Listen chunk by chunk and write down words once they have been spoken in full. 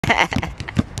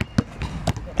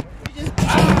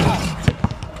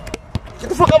Get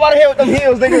the fuck up out of here with them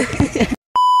heels, nigga.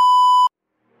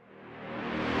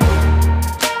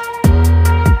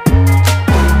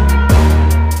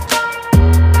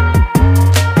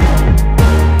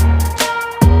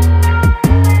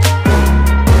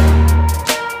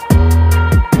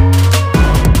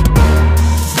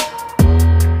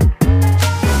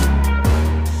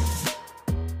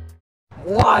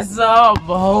 What's up,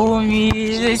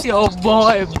 homies? It's your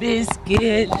boy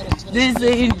Biscuit. This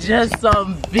ain't just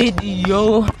some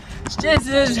video. This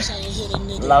is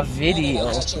la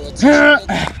video.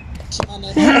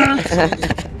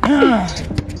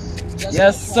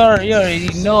 Yes, sir. You already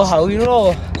know how we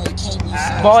roll.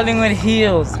 Balling with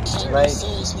heels, right?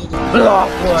 Block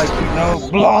work, you know,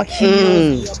 block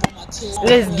heels.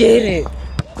 Let's get it.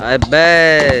 I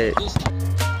bet.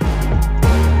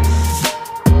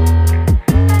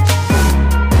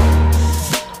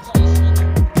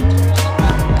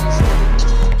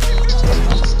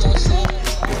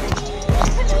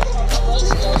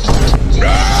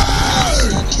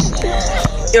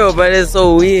 Yo, but it's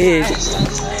so weird.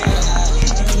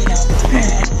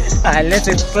 Alright, let's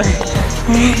explain.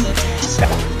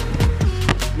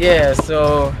 Yeah,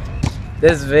 so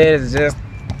this vid is just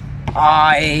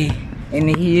I in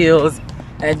heels,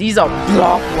 and these are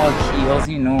block work heels,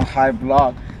 you know, high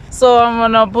block. So I'm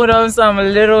gonna put on some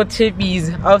little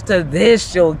tippies after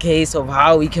this showcase of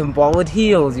how we can ball with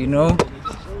heels, you know.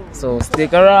 So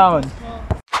stick around.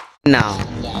 Now.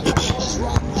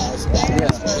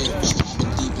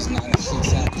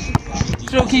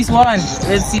 Showcase one.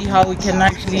 Let's see how we can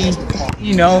actually,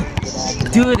 you know,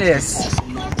 do this.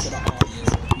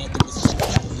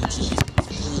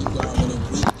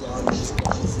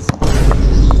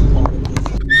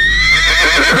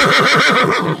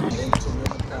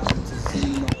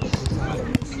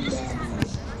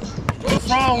 What's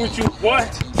wrong with you? What?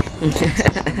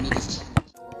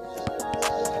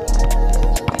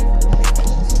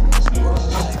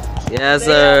 Yes,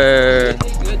 sir.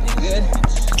 Good.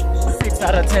 6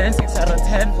 out of 10, 6 out of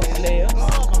 10 for your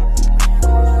layups.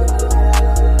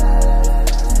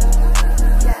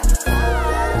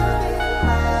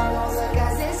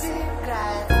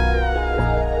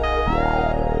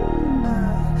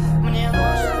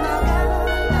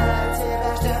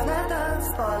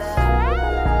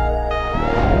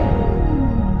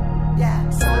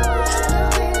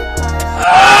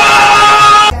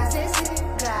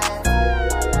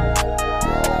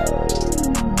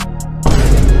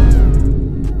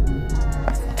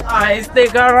 Alright,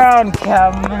 stick around,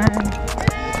 Cam, man.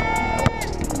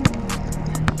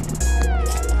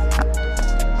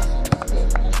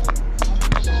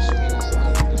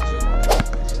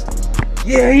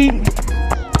 Yeah, he...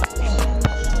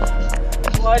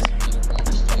 What?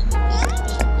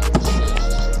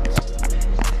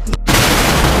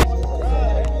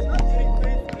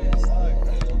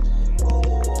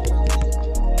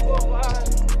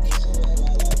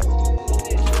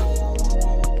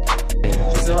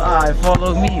 So alright,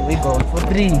 follow me, we going for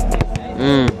 3.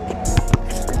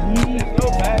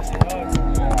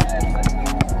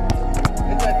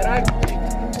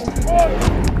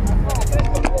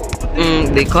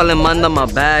 They call him Manda my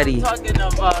baddie. Talking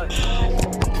about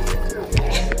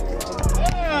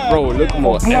Bro, look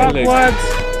more.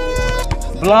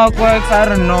 Block works, I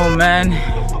don't know, man.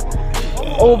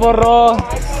 Overall,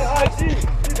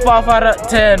 5 out of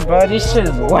 10, bro. This shit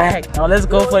is whack. Now let's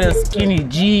go for the skinny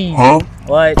G's. Huh?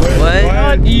 What?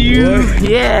 What? You?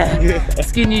 Yeah.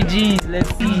 Skinny G's. Let's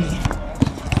see.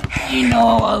 You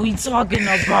know what we talking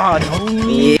about,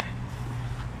 homie?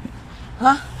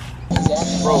 Huh?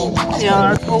 Bro.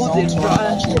 Yeah, hold it, bro.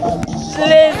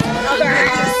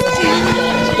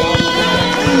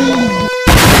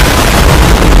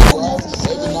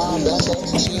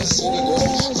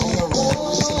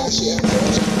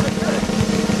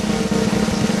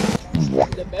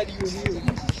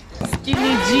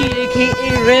 Skinny G,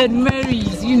 aka Red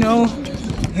Marys, you know.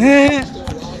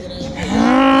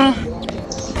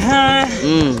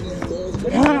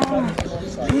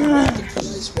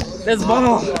 Let's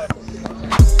ball.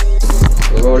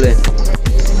 Roll it.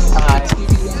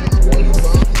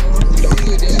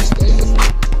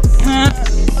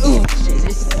 Ooh,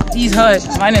 these hurt.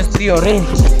 -3 already.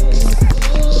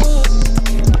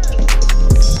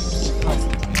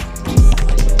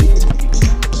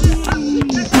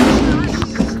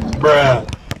 Bruh.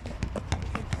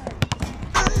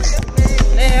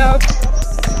 Layup.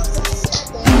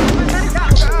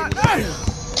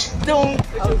 Don't.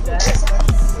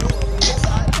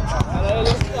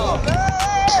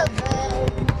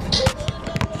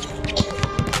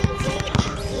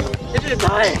 This is to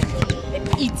die. It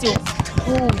eats your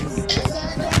toes.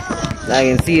 I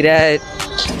can see that.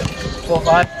 4,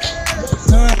 5.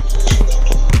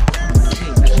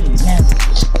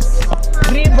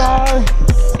 3 ball.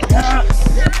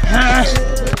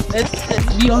 Let's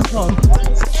be awesome.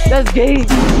 That's gay.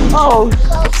 Oh,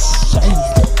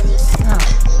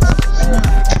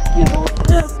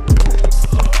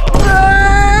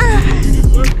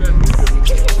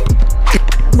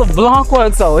 the blanc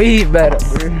works are way better,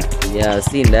 bro. Yeah, I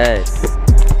seen that.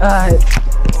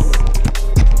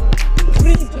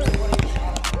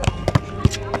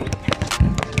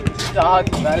 The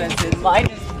hockey balance is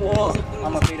 -4.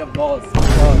 I'm afraid of balls.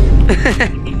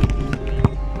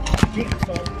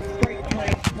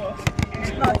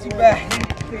 Not too bad.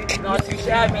 Not too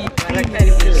shabby. I like that.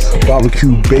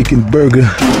 Barbecue bacon burger.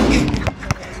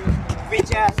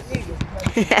 Bitch ass nigga.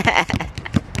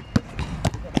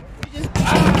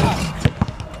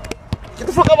 Get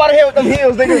the fuck up out of here with them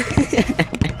heels, nigga.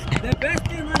 The best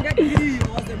thing on that video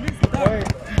was the mistake.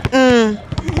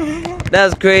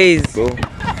 That's crazy, bro.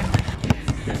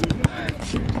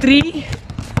 3.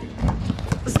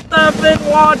 Stephen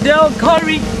Waddell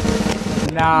Curry.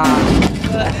 Nah.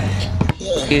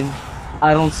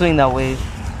 I don't swing that way.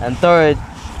 And 3rd,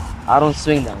 I don't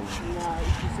swing that way.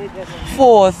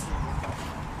 4th,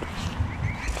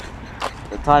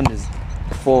 the time is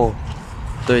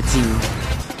 4:13.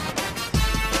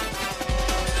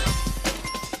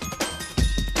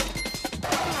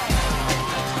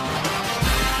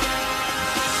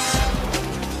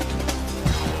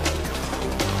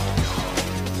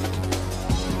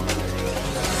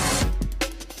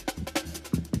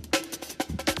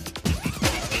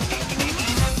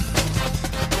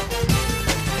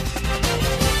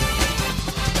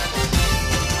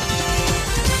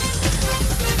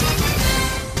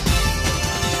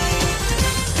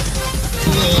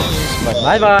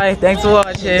 Bye bye. Thanks for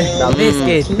watching. The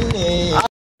biscuit.